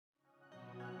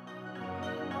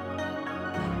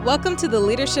Welcome to the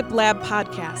Leadership Lab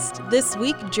podcast. This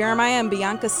week, Jeremiah and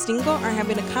Bianca Stingle are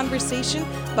having a conversation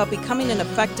about becoming an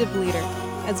effective leader,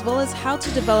 as well as how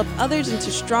to develop others into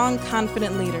strong,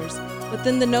 confident leaders.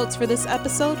 Within the notes for this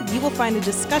episode, you will find a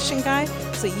discussion guide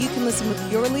so you can listen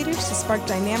with your leaders to spark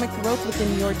dynamic growth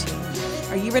within your team.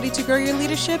 Are you ready to grow your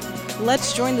leadership?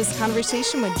 Let's join this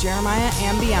conversation with Jeremiah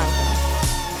and Bianca.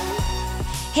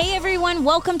 Hey everyone,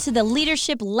 welcome to the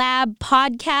Leadership Lab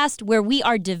podcast, where we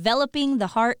are developing the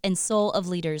heart and soul of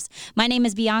leaders. My name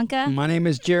is Bianca. My name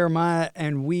is Jeremiah,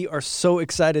 and we are so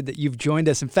excited that you've joined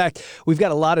us. In fact, we've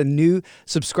got a lot of new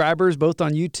subscribers, both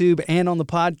on YouTube and on the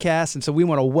podcast, and so we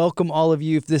want to welcome all of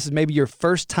you. If this is maybe your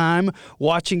first time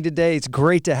watching today, it's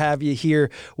great to have you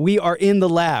here. We are in the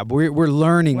lab. We're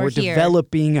learning. We're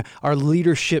developing our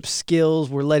leadership skills.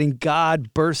 We're letting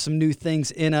God birth some new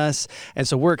things in us, and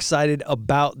so we're excited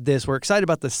about this. We're excited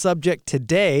about the subject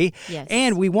today. Yes.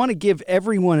 And we want to give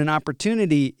everyone an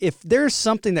opportunity. If there's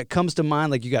something that comes to mind,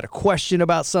 like you got a question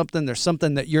about something, there's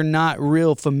something that you're not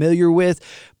real familiar with,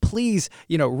 please,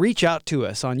 reach out to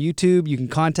us on YouTube. You can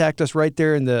contact us right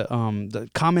there in the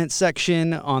comment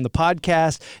section on the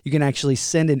podcast. You can actually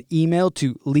send an email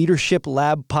to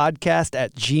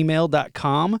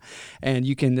leadershiplabpodcast@gmail.com, and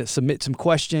you can submit some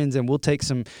questions, and we'll take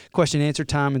some question and answer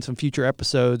time in some future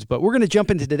episodes. But we're going to jump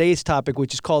into today's topic,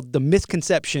 which is called the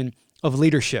misconception of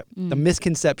leadership. The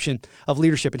misconception of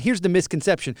leadership. And here's the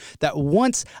misconception: that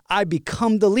once I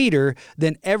become the leader,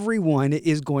 then everyone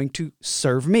is going to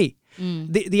serve me.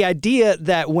 The idea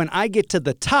that when I get to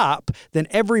the top, then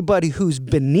everybody who's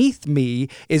beneath me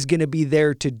is going to be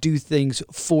there to do things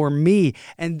for me.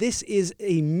 And this is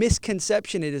a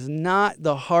misconception. It is not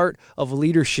the heart of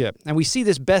leadership. And we see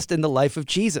this best in the life of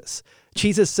Jesus.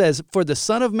 Jesus says, for the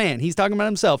Son of Man, he's talking about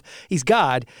himself, he's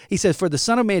God. He says, for the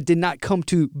Son of Man did not come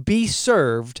to be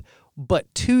served,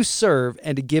 but to serve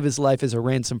and to give his life as a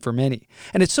ransom for many.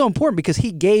 And it's so important because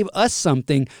he gave us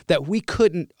something that we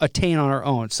couldn't attain on our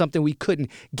own, something we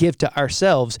couldn't give to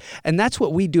ourselves. And that's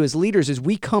what we do as leaders, is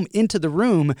we come into the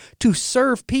room to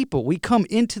serve people. We come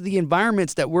into the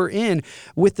environments that we're in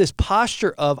with this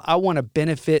posture of, I want to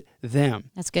benefit them.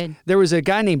 That's good. There was a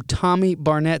guy named Tommy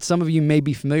Barnett. Some of you may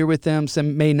be familiar with him,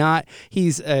 some may not.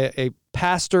 He's a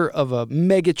pastor of a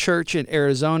mega church in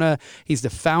Arizona. He's the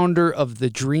founder of the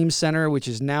Dream Center, which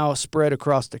is now spread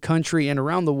across the country and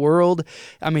around the world.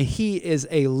 I mean, he is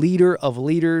a leader of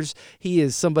leaders. He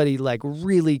is somebody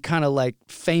really kind of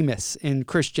famous in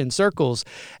Christian circles.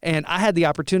 And I had the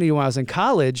opportunity when I was in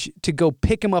college to go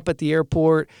pick him up at the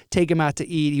airport, take him out to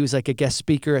eat. He was like a guest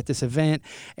speaker at this event.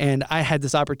 And I had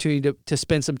this opportunity to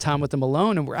spend some time with him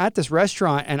alone. And we're at this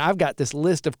restaurant, and I've got this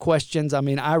list of questions. I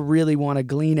mean, I really want to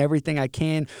glean everything I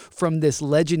can from this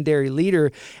legendary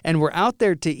leader. And we're out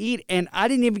there to eat, and I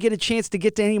didn't even get a chance to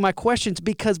get to any of my questions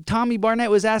because Tommy Barnett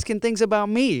was asking things about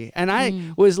me. And I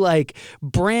was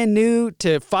brand new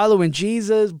to following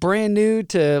Jesus, brand new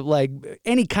to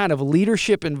any kind of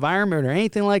leadership environment or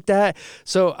anything like that.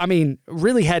 So, I mean,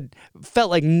 really felt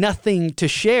like nothing to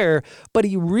share, but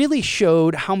he really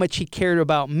showed how much he cared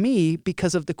about me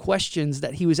because of the questions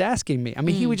that he was asking me. I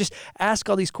mean, he would just ask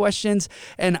all these questions,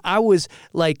 and I was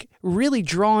really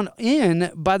drawn in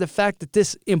by the fact that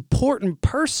this important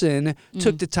person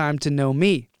took the time to know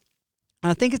me. And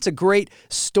I think it's a great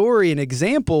story and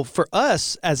example for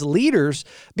us as leaders,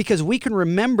 because we can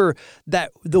remember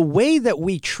that the way that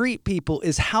we treat people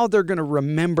is how they're going to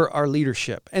remember our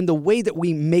leadership, and the way that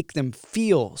we make them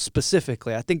feel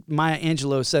specifically. I think Maya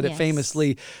Angelou said it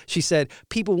famously. She said,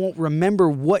 people won't remember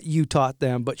what you taught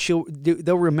them, but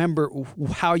they'll remember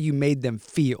how you made them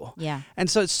feel. Yeah. And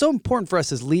so it's so important for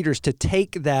us as leaders to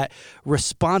take that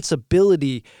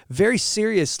responsibility very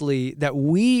seriously, that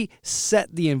we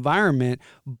set the environment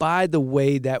by the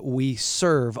way that we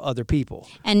serve other people.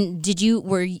 And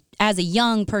as a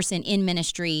young person in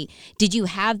ministry, did you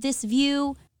have this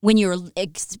view when you were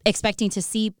expecting to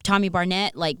see Tommy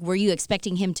Barnett? Were you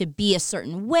expecting him to be a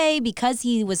certain way because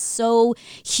he was so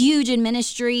huge in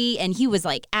ministry and he was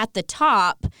at the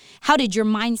top? How did your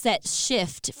mindset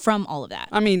shift from all of that?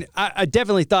 I mean, I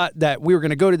definitely thought that we were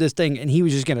going to go to this thing and he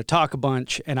was just going to talk a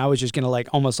bunch, and I was just going to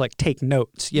almost take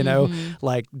notes,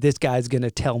 this guy's going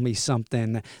to tell me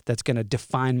something that's going to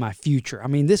define my future. I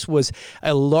mean, this was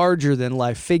a larger than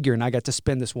life figure, and I got to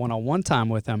spend this one-on-one time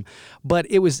with him. But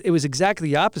it was exactly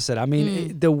the opposite. I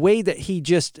mean, the way that he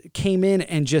just came in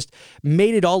and just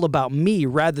made it all about me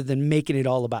rather than making it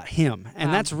all about him.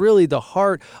 And that's really the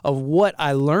heart of what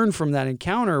I learned from that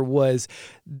encounter, was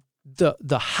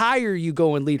the higher you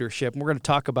go in leadership, and we're going to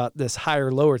talk about this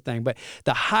higher lower thing, but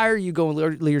the higher you go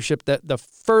in leadership, the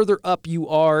further up you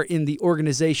are in the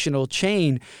organizational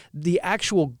chain, the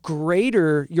actual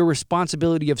greater your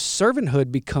responsibility of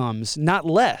servanthood becomes, not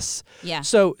less. Yeah.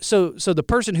 So the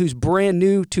person who's brand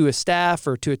new to a staff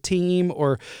or to a team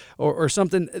or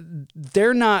something,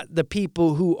 they're not the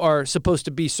people who are supposed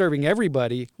to be serving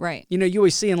everybody. Right. You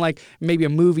always see in like maybe a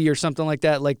movie or something like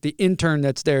that, like the intern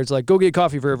that's there, it's like, go get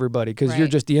coffee for everybody because you're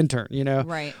just the intern,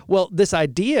 Right. Well, this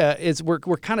idea is we're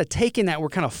kind of taking that, we're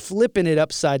kind of flipping it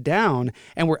upside down,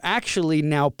 and we're actually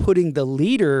now putting the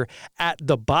leader at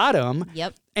the bottom.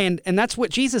 Yep. And that's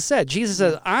what Jesus said. Jesus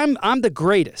said, I'm the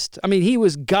greatest. I mean, he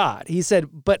was God. He said,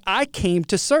 but I came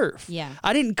to serve. Yeah.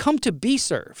 I didn't come to be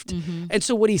served. Mm-hmm. And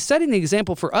so what he's setting an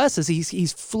example for us is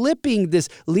he's flipping this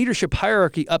leadership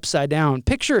hierarchy upside down.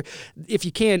 Picture, if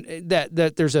you can,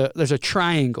 that there's a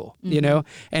triangle,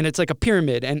 and it's like a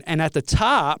pyramid. And at the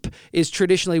top is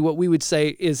traditionally what we would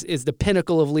say is the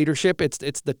pinnacle of leadership. It's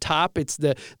the top, it's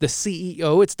the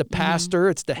CEO, it's the pastor,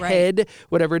 it's the head,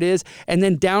 whatever it is. And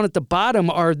then down at the bottom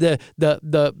are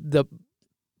the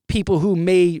people who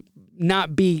may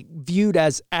not be viewed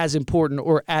as important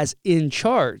or as in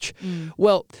charge.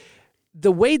 Well,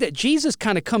 the way that Jesus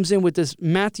kind of comes in with this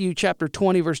Matthew chapter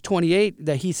 20, verse 28,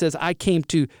 that he says, I came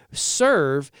to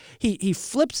serve, he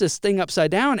flips this thing upside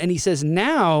down and he says,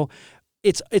 now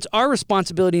it's our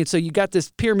responsibility. And so you got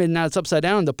this pyramid now it's upside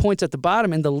down, the point's at the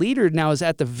bottom, and the leader now is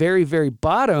at the very, very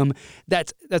bottom.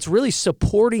 That's really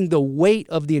supporting the weight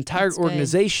of the entire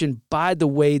organization by the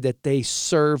way that they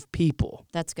serve people.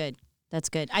 That's good. That's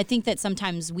good. I think that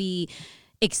sometimes we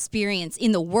experience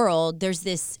in the world, there's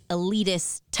this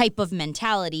elitist type of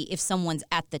mentality if someone's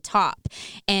at the top.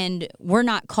 And we're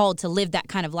not called to live that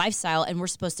kind of lifestyle, and we're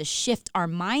supposed to shift our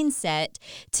mindset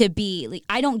to be like,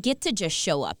 I don't get to just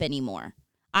show up anymore.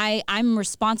 I'm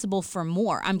responsible for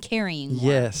more. I'm carrying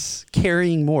more. Yes,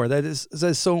 carrying more. That is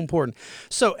so important.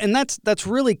 So, and that's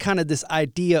really kind of this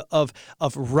idea of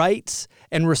rights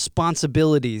and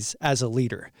responsibilities as a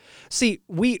leader. See,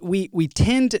 we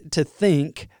tend to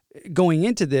think going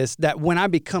into this that when I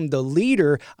become the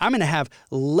leader, I'm going to have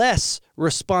less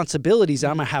responsibilities.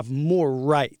 I'm going to have more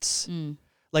rights.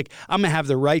 Like, I'm going to have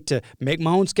the right to make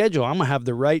my own schedule. I'm going to have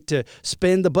the right to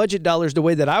spend the budget dollars the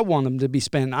way that I want them to be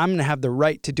spent. I'm going to have the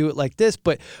right to do it like this.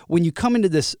 But when you come into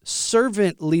this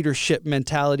servant leadership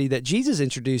mentality that Jesus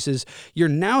introduces, you're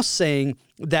now saying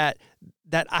that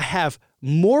I have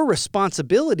more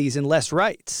responsibilities and less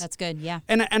rights. That's good, yeah.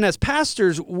 And as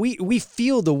pastors, we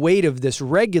feel the weight of this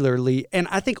regularly, and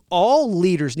I think all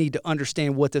leaders need to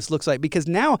understand what this looks like, because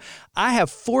now I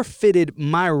have forfeited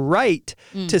my right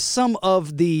to some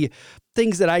of the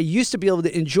things that I used to be able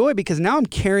to enjoy, because now I'm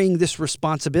carrying this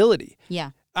responsibility.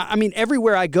 Yeah. I mean,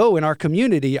 everywhere I go in our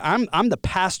community, I'm the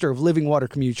pastor of Living Water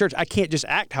Community Church. I can't just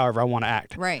act however I want to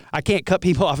act. Right. I can't cut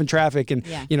people off in traffic and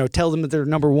tell them that they're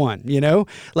number one.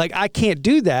 Like, I can't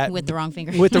do that with the wrong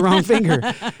finger. With the wrong finger.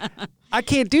 I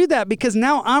can't do that because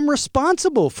now I'm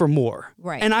responsible for more.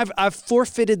 Right. And I've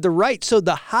forfeited the right. So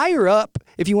the higher up,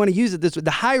 if you want to use it this way,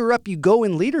 the higher up you go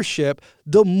in leadership,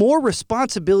 the more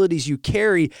responsibilities you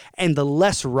carry and the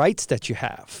less rights that you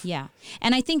have. Yeah.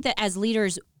 And I think that as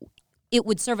leaders, it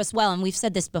would serve us well, and we've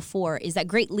said this before, is that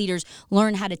great leaders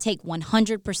learn how to take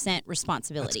 100%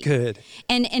 responsibility. That's good.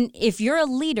 And if you're a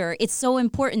leader, it's so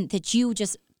important that you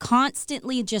just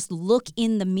constantly just look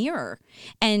in the mirror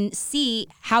and see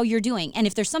how you're doing. And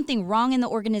if there's something wrong in the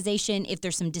organization, if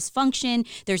there's some dysfunction,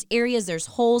 there's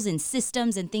holes in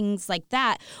systems and things like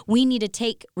that, we need to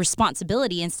take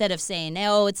responsibility instead of saying,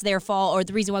 oh, it's their fault, or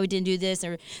the reason why we didn't do this,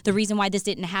 or the reason why this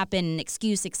didn't happen,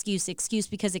 excuse,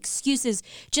 because excuses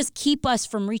just keep us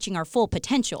from reaching our full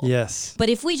potential. Yes. But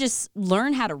if we just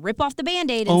learn how to rip off the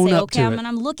Band-Aid and say, okay, I'm going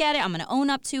to look at it, I'm going to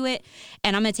own up to it,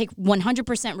 and I'm going to take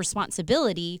 100%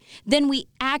 responsibility, then we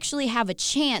actually have a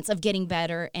chance of getting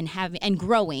better and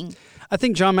growing. I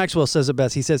think John Maxwell says it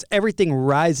best. He says, everything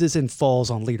rises and falls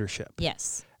on leadership.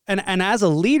 Yes. And as a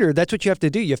leader, that's what you have to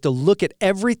do. You have to look at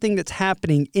everything that's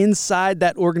happening inside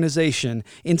that organization,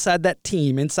 inside that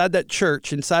team, inside that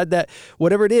church, inside that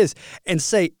whatever it is, and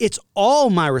say, it's all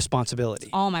my responsibility.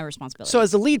 All my responsibility. So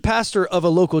as the lead pastor of a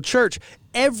local church,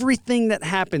 everything that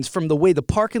happens, from the way the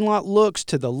parking lot looks,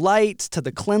 to the lights, to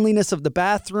the cleanliness of the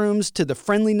bathrooms, to the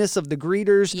friendliness of the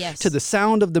greeters, yes, to the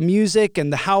sound of the music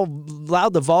and how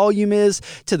loud the volume is,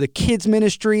 to the kids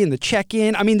ministry and the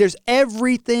check-in. I mean, there's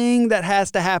everything that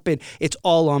has to happen. It's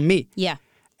all on me. Yeah.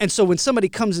 And so when somebody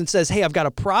comes and says, hey, I've got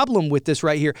a problem with this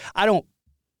right here, I don't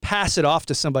pass it off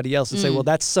to somebody else and say, well,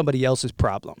 that's somebody else's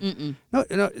problem.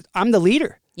 No, I'm the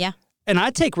leader. Yeah. And I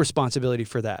take responsibility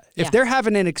for that. Yeah. If they're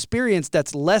having an experience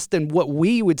that's less than what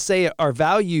we would say our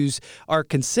values are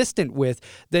consistent with,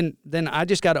 then I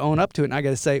just got to own up to it. And I got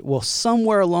to say, well,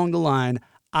 somewhere along the line,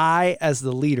 I, as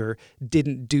the leader,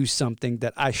 didn't do something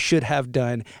that I should have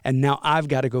done, and now I've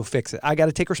got to go fix it. I got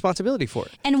to take responsibility for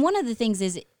it. And one of the things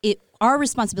is our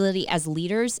responsibility as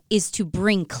leaders is to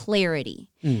bring clarity.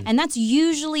 And that's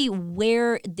usually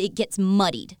where it gets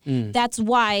muddied. That's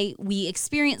why we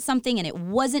experience something and it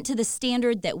wasn't to the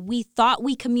standard that we thought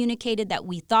we communicated, that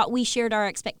we thought we shared our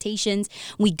expectations.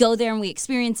 We go there and we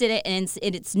experience it, and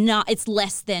it's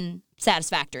less than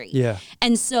satisfactory. Yeah.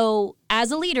 And so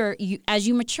as a leader, as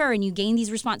you mature and you gain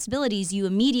these responsibilities, you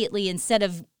immediately, instead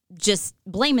of just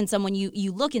blaming someone,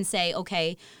 you look and say,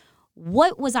 okay,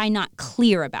 what was I not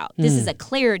clear about? This is a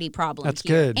clarity problem. That's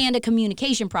here, good. and a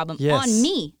communication problem Yes. on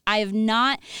me. I have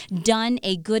not done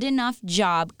a good enough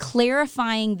job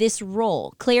clarifying this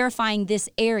role, clarifying this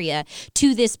area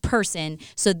to this person.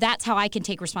 So that's how I can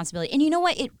take responsibility. And you know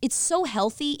what? It's so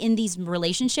healthy in these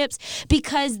relationships,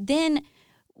 because then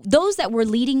those that we're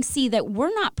leading see that we're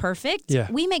not perfect. Yeah.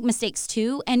 We make mistakes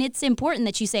too. And it's important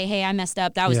that you say, hey, I messed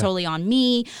up. That was totally on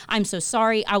me. I'm so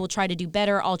sorry. I will try to do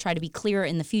better. I'll try to be clearer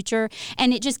in the future.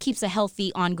 And it just keeps a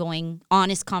healthy, ongoing,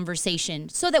 honest conversation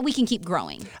so that we can keep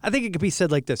growing. I think it could be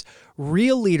said like this.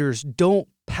 Real leaders don't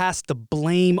pass the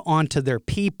blame onto their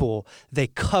people. They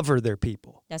cover their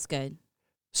people. That's good.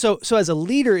 So as a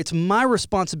leader, it's my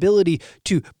responsibility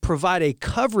to provide a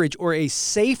coverage or a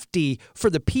safety for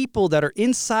the people that are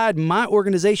inside my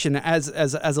organization. As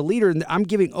a leader, and I'm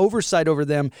giving oversight over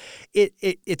them.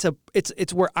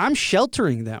 It's where I'm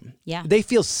sheltering them. Yeah. They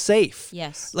feel safe.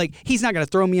 Yes. Like, he's not going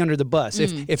to throw me under the bus.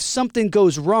 If something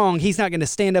goes wrong, he's not going to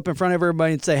stand up in front of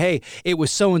everybody and say, "Hey, it was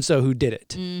so and so who did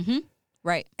it." Mm-hmm.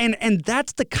 Right. And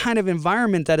that's the kind of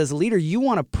environment that as a leader you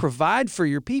want to provide for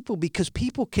your people, because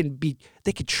people can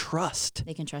trust.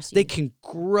 They can trust you. They can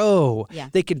grow. Yeah.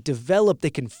 They can develop. They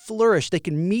can flourish. They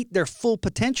can meet their full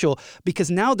potential,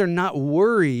 because now they're not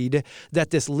worried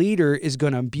that this leader is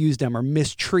going to abuse them or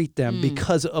mistreat them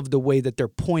because of the way that they're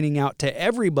pointing out to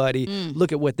everybody,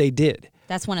 look at what they did.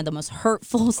 That's one of the most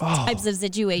hurtful types of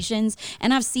situations.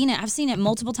 And I've seen it. I've seen it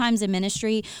multiple times in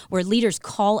ministry where leaders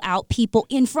call out people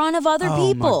in front of other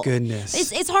people. Oh, my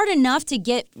goodness. It's hard enough to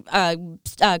get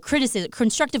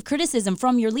constructive criticism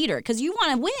from your leader, because you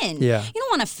want to win. Yeah. You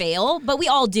don't want to fail, but we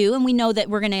all do, and we know that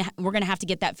we're gonna have to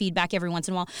get that feedback every once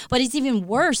in a while. But it's even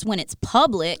worse when it's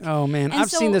public. Oh, man. And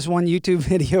I've seen this one YouTube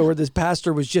video where this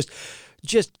pastor was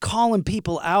just calling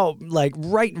people out, like,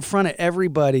 right in front of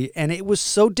everybody, and it was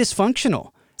so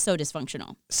dysfunctional. So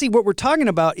dysfunctional. See, what we're talking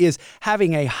about is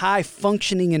having a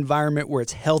high-functioning environment where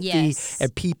it's healthy Yes.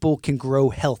 and people can grow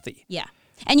healthy. Yeah.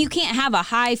 And you can't have a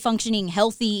high-functioning,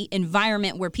 healthy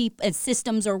environment where people and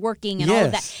systems are working and all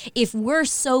of Yes. that if we're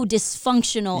so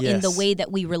dysfunctional in the Yes. way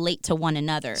that we relate to one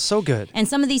another. So good. And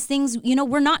some of these things,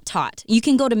 we're not taught. You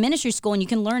can go to ministry school and you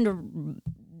can learn to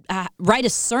write a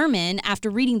sermon after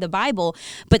reading the Bible,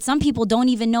 but some people don't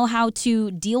even know how to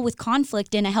deal with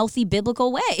conflict in a healthy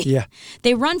biblical way. Yeah.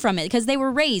 They run from it because they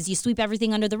were raised, you sweep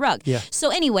everything under the rug. Yeah. So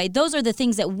anyway, those are the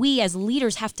things that we as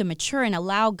leaders have to mature and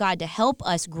allow God to help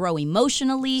us grow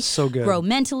emotionally, So good. grow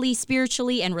mentally,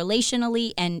 spiritually, and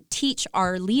relationally, and teach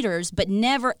our leaders, but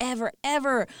never, ever,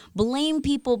 ever blame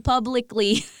people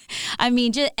publicly. I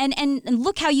mean, and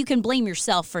look how you can blame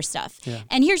yourself for stuff. Yeah.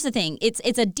 And here's the thing, it's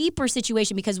a deeper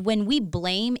situation, because when we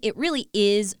blame,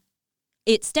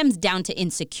 it stems down to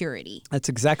insecurity. That's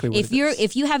exactly what it is.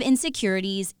 If you have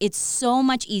insecurities, it's so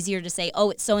much easier to say, oh,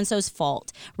 it's so-and-so's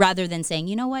fault, rather than saying,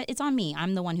 you know what, it's on me.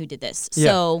 I'm the one who did this. Yeah.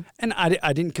 So, And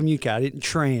I didn't communicate. I didn't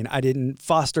train. I didn't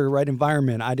foster the right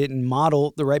environment. I didn't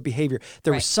model the right behavior.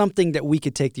 There was something that we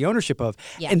could take the ownership of.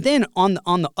 Yeah. And then on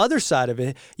the other side of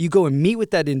it, you go and meet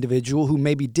with that individual who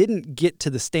maybe didn't get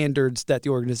to the standards that the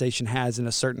organization has in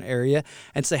a certain area,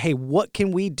 and say, hey, what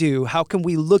can we do? How can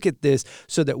we look at this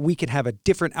so that we can have a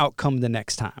different outcome the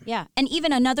next time? yeah. And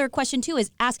even another question too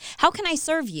is ask, how can I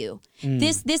serve you?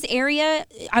 This area,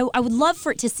 I would love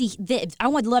for it to see this. I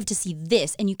would love to see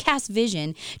this. And you cast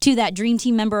vision to that dream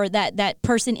team member, that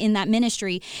person in that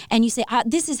ministry, and you say,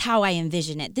 this is how I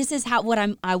envision it. This is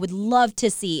I would love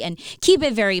to see, and keep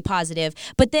it very positive.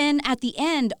 But then at the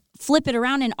end, flip it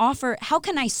around and offer, how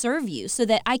can I serve you so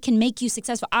that I can make you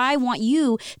successful? I want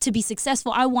you to be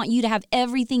successful. I want you to have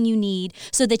everything you need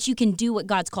so that you can do what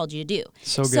God's called you to do.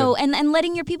 So good. So, and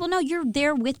letting your people know you're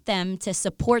there with them to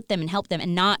support them and help them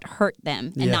and not hurt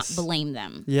them and not blame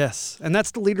them. Yes. And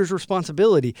that's the leader's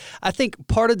responsibility. I think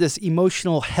part of this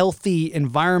emotional, healthy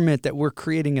environment that we're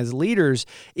creating as leaders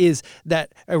is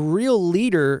that a real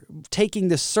leader taking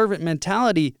this servant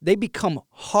mentality, they become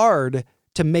hard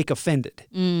to make offended.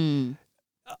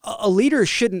 A leader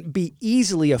shouldn't be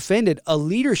easily offended. A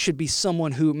leader should be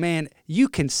someone who, man, you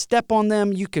can step on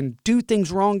them, you can do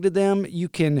things wrong to them, you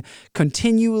can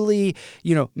continually,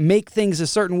 make things a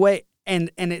certain way.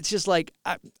 And it's just like,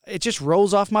 it just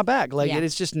rolls off my back. Like,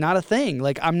 it's just not a thing.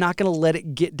 Like, I'm not going to let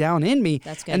it get down in me.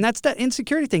 That's good. And that's that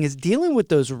insecurity thing, is dealing with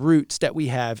those roots that we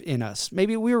have in us.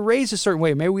 Maybe we were raised a certain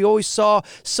way. Maybe we always saw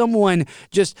someone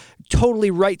just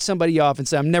totally write somebody off and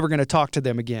say, I'm never going to talk to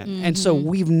them again. And so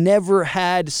we've never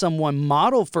had someone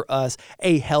model for us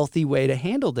a healthy way to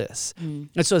handle this.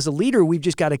 And so as a leader, we've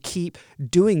just got to keep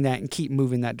doing that and keep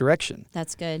moving that direction.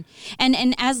 That's good.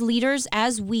 And as leaders,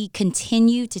 as we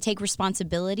continue to take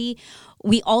responsibility,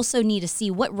 we also need to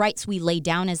see what rights we lay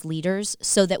down as leaders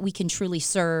so that we can truly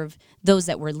serve those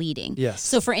that we're leading. Yes.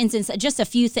 So for instance, just a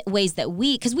few ways that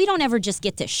because we don't ever just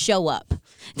get to show up.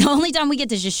 The only time we get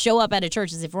to just show up at a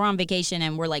church is if we're on vacation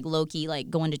and we're like low-key, like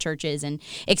going to churches and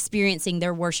experiencing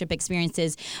their worship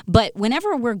experiences. But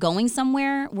whenever we're going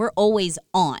somewhere, we're always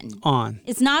on.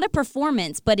 It's not a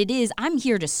performance, but it is, I'm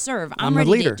here to serve. I'm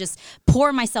ready to just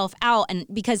pour myself out. And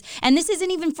this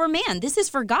isn't even for man, this is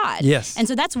for God. Yes. And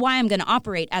so that's why I'm going to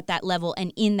operate at that level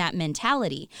and in that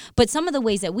mentality. But some of the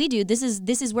ways that we do, this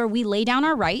is where we lay down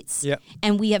our rights,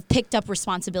 and we have picked up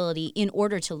responsibility in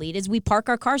order to lead, is we park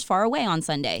our cars far away on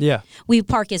Sunday. Yeah. We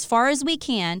park as far as we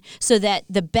can so that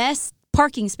the best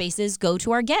parking spaces go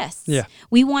to our guests. Yeah.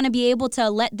 We want to be able to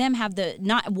let them have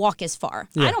not walk as far.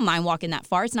 Yeah. I don't mind walking that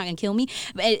far. It's not going to kill me.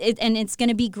 And it's going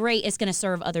to be great. It's going to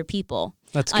serve other people.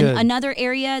 That's good. Another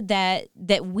area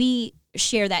that we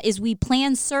share that is we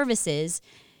plan services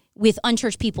with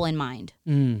unchurched people in mind.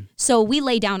 So we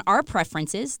lay down our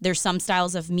preferences. There's some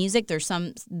styles of music. There's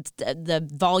some, the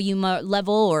volume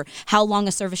level or how long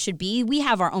a service should be. We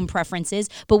have our own preferences,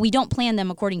 but we don't plan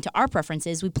them according to our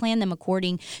preferences. We plan them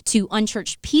according to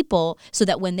unchurched people so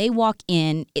that when they walk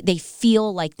in, they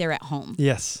feel like they're at home.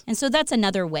 Yes. And so that's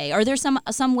another way. Are there some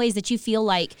ways that you feel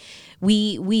like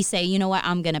we say, you know what,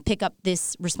 I'm going to pick up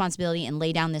this responsibility and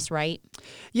lay down this right?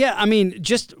 Yeah, I mean,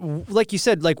 just like you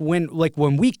said, like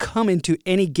when we come into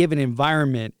any given environment,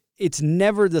 it's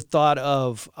never the thought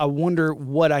of, I wonder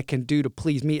what I can do to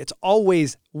please me. It's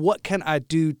always, what can I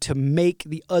do to make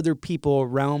the other people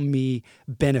around me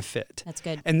benefit? That's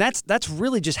good. And that's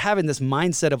really just having this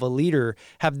mindset of a leader,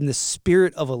 having the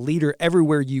spirit of a leader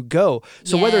everywhere you go.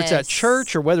 So whether it's at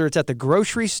church or whether it's at the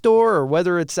grocery store or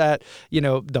whether it's at,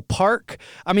 the park,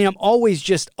 I mean, I'm always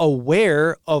just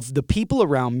aware of the people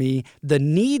around me, the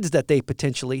needs that they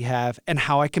potentially have, and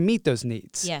how I can meet those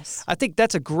needs. Yes. I think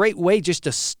that's a great way just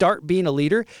to start being a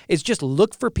leader, is just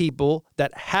look for people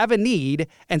that have a need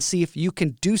and see if you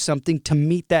can do something to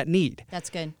meet that need. That's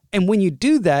good. And when you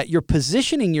do that, you're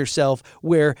positioning yourself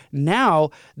where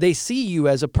now they see you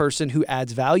as a person who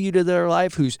adds value to their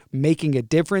life, who's making a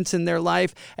difference in their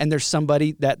life, and there's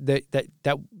somebody that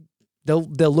they'll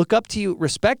look up to you,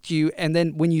 respect you, and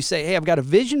then when you say, hey, I've got a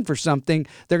vision for something,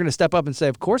 they're going to step up and say,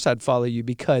 of course I'd follow you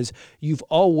because you've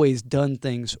always done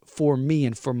things for me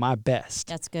and for my best.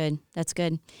 That's good. That's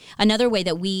good. Another way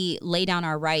that we lay down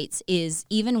our rights is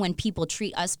even when people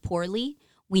treat us poorly,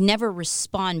 we never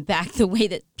respond back the way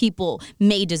that people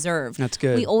may deserve. That's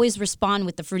good. We always respond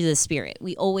with the fruit of the Spirit.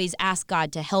 We always ask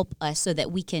God to help us so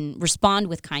that we can respond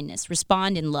with kindness,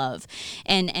 respond in love,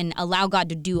 and allow God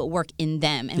to do a work in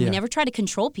them. And we never try to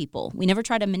control people. We never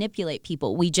try to manipulate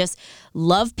people. We just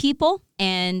love people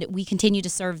and we continue to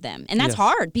serve them. And that's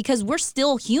hard because we're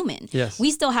still human. Yes. We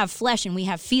still have flesh and we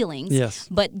have feelings. Yes.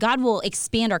 But God will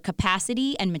expand our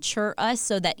capacity and mature us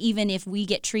so that even if we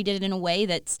get treated in a way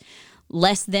that's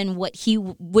less than what he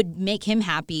would make him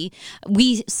happy,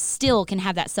 we still can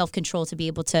have that self-control to be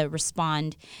able to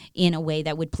respond in a way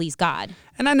that would please God.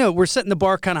 And I know we're setting the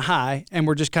bar kind of high, and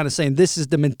we're just kind of saying this is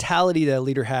the mentality that a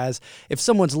leader has. If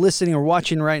someone's listening or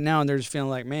watching right now and they're just feeling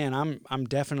like, man, I'm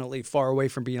definitely far away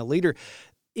from being a leader,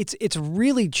 it's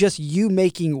really just you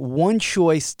making one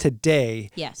choice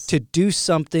today to do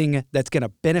something that's going to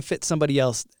benefit somebody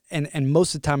else. And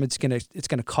most of the time, it's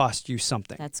gonna cost you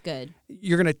something. That's good.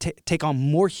 You're gonna take on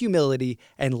more humility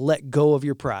and let go of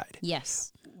your pride.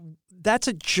 Yes. That's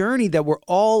a journey that we're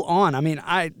all on. I mean,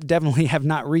 I definitely have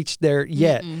not reached there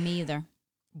yet. Me either.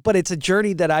 but it's a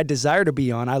journey that I desire to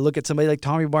be on. I look at somebody like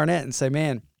Tommy Barnett and say,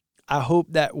 man, I hope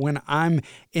that when I'm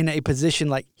in a position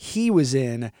like he was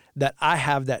in, that I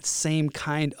have that same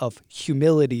kind of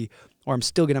humility, or I'm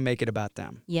still going to make it about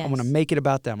them. Yes. I want to make it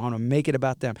about them. I want to make it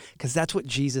about them, because that's what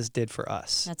Jesus did for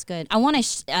us. That's good. I want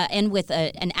to end with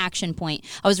an action point.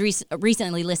 I was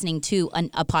recently listening to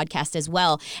a podcast as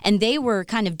well, and they were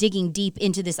kind of digging deep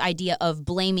into this idea of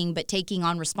blaming but taking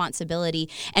on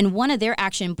responsibility. And one of their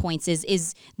action points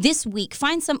is this week,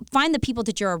 find the people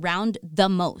that you're around the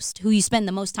most, who you spend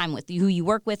the most time with, who you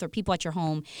work with, or people at your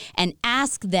home, and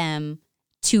ask them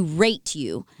to rate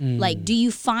you. Like, do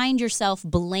you find yourself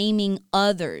blaming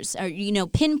others, or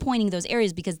pinpointing those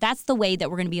areas, because that's the way that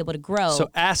we're going to be able to grow. So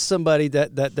ask somebody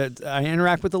that I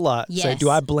interact with a lot. Yes. Say, do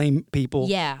I blame people?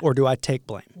 Yeah. Or do I take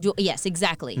blame? Yes,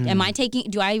 exactly.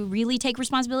 Do I really take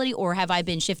responsibility, or have I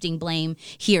been shifting blame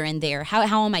here and there?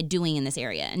 How am I doing in this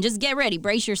area? And just get ready,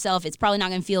 brace yourself. It's probably not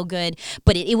going to feel good,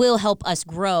 but it will help us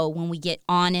grow when we get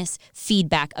honest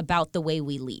feedback about the way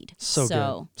we lead.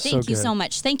 So good. Thank you so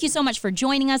much. Thank you so much for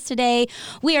joining us today.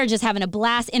 We are just having a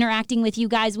blast interacting with you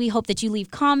guys. We hope that you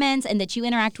leave comments and that you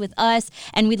interact with us,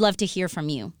 and we'd love to hear from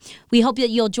you. We hope that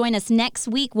you'll join us next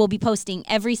week. We'll be posting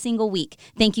every single week.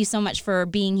 Thank you so much for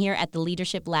being here at the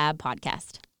Leadership Lab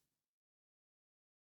podcast.